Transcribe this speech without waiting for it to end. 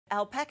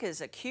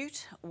Alpacas are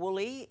cute,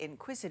 woolly,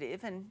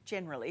 inquisitive and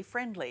generally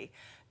friendly.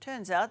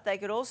 Turns out they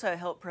could also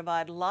help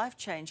provide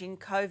life-changing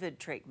COVID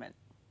treatment.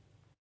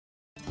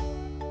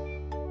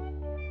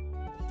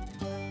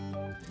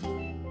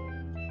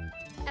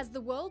 As the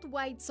world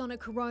waits on a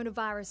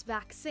coronavirus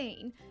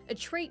vaccine, a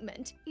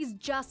treatment is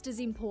just as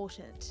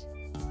important.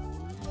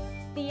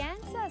 The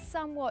answer,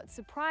 somewhat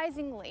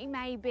surprisingly,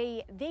 may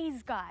be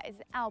these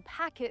guys,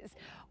 alpacas,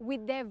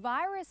 with their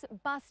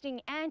virus-busting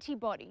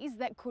antibodies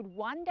that could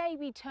one day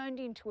be turned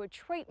into a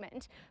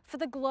treatment for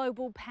the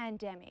global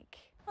pandemic.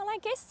 Well, I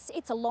guess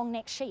it's a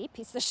long-necked sheep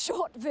is the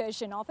short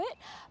version of it,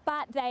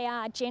 but they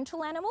are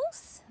gentle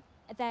animals,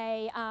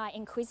 they are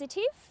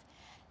inquisitive,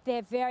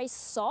 they're very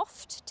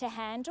soft to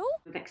handle.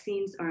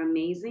 Vaccines are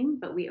amazing,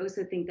 but we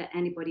also think that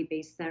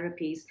antibody-based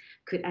therapies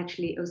could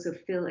actually also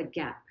fill a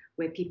gap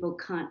where people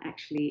can't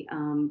actually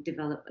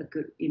develop a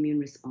good immune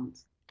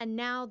response. And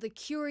now the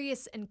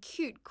curious and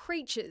cute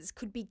creatures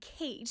could be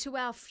key to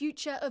our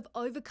future of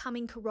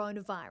overcoming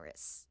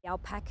coronavirus.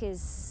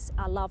 Alpacas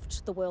are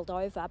loved the world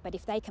over, but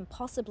if they can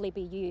possibly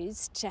be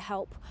used to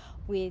help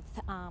with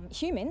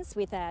humans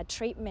with a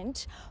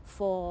treatment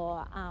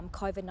for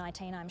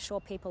COVID-19, I'm sure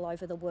people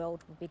over the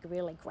world will be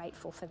really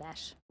grateful for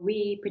that.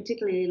 We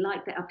particularly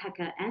like the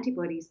alpaca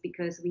antibodies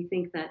because we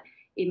think that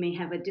it may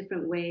have a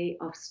different way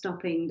of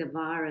stopping the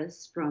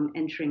virus from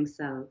entering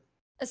cells.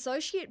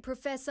 Associate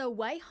Professor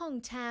Wei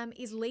Hong Tam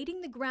is leading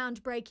the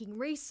groundbreaking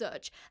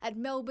research at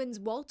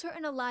Melbourne's Walter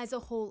and Eliza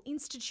Hall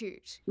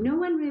Institute. No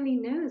one really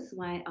knows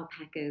why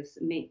alpacas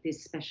make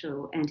these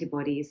special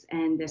antibodies,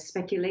 and there's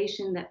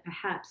speculation that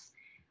perhaps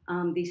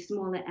these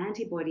smaller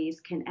antibodies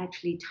can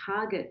actually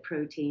target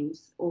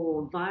proteins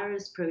or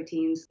virus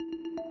proteins.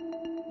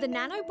 The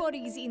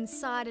nanobodies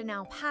inside an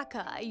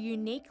alpaca are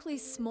uniquely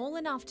small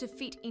enough to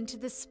fit into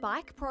the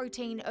spike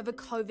protein of a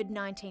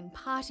COVID-19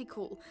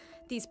 particle.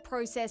 This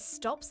process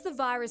stops the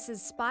virus's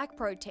spike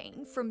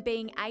protein from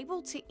being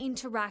able to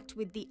interact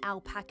with the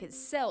alpaca's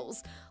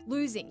cells,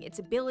 losing its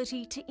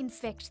ability to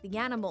infect the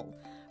animal.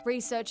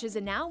 Researchers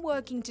are now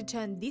working to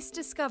turn this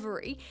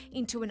discovery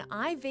into an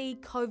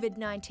IV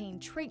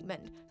COVID-19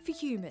 treatment for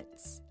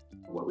humans.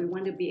 What we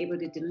want to be able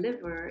to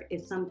deliver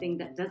is something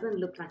that doesn't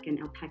look like an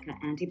alpaca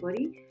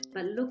antibody,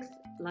 but looks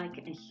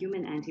like a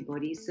human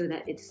antibody so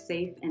that it's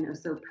safe and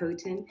also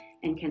potent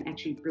and can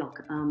actually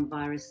block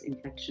virus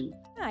infection.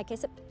 I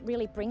guess it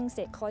really brings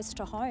it close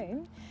to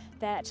home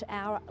that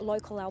our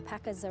local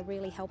alpacas are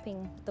really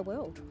helping the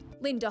world.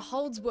 Linda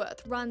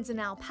Holdsworth runs an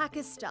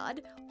alpaca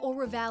stud, or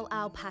Ravel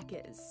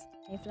Alpacas.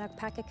 If an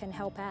alpaca can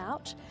help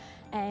out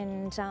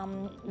and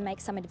make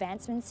some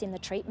advancements in the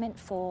treatment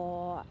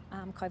for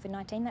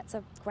COVID-19, that's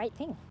a great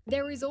thing.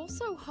 There is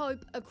also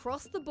hope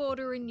across the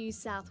border in New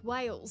South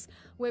Wales,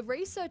 where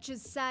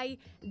researchers say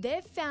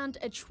they've found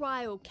a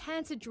trial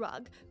cancer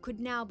drug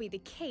could now be the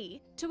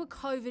key to a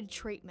COVID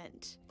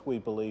treatment. We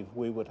believe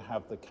we would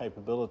have the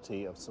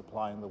capability of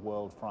supplying the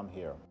world from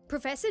here.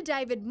 Professor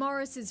David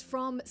Morris is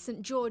from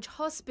St George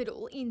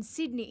Hospital in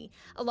Sydney.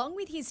 Along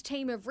with his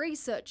team of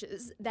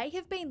researchers, they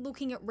have been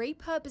looking at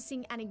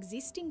repurposing an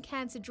existing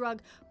cancer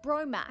drug,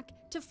 Bromac,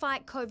 to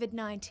fight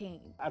COVID-19.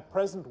 At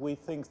present, we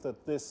think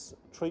that this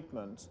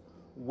treatment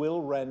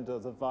will render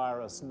the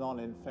virus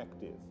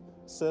non-infective.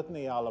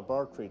 Certainly our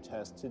laboratory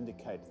tests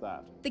indicate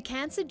that. The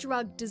cancer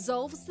drug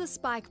dissolves the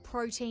spike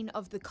protein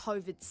of the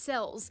COVID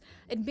cells.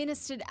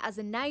 Administered as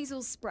a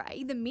nasal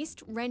spray, the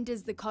mist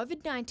renders the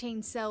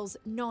COVID-19 cells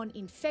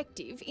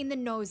non-infective in the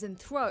nose and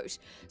throat,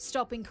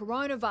 stopping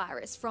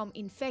coronavirus from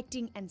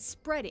infecting and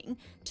spreading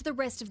to the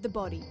rest of the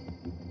body.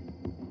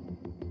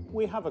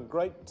 We have a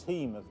great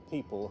team of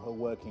people who are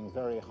working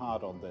very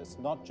hard on this,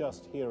 not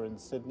just here in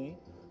Sydney,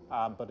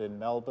 but in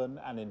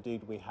Melbourne, and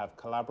indeed we have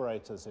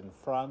collaborators in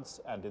France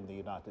and in the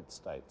United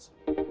States.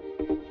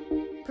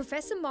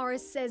 Professor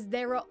Morris says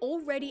there are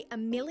already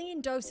 1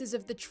 million doses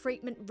of the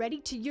treatment ready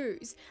to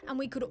use, and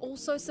we could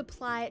also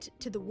supply it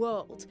to the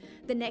world.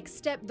 The next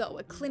step, though,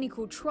 are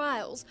clinical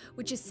trials,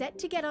 which are set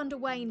to get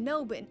underway in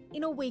Melbourne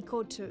in a week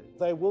or two.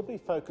 They will be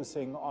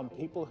focusing on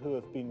people who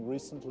have been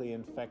recently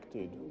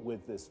infected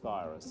with this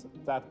virus.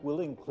 That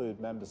will include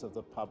members of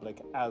the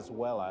public as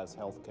well as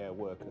healthcare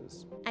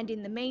workers. And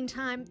in the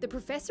meantime, the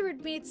professor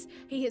admits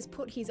he has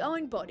put his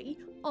own body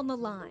on the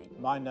line.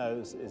 My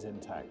nose is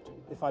intact.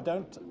 If I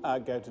don't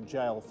go to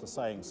jail for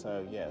saying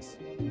so, yes.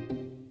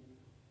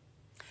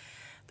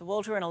 The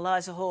Walter and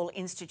Eliza Hall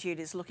Institute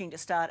is looking to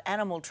start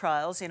animal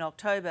trials in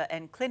October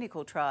and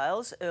clinical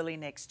trials early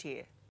next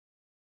year.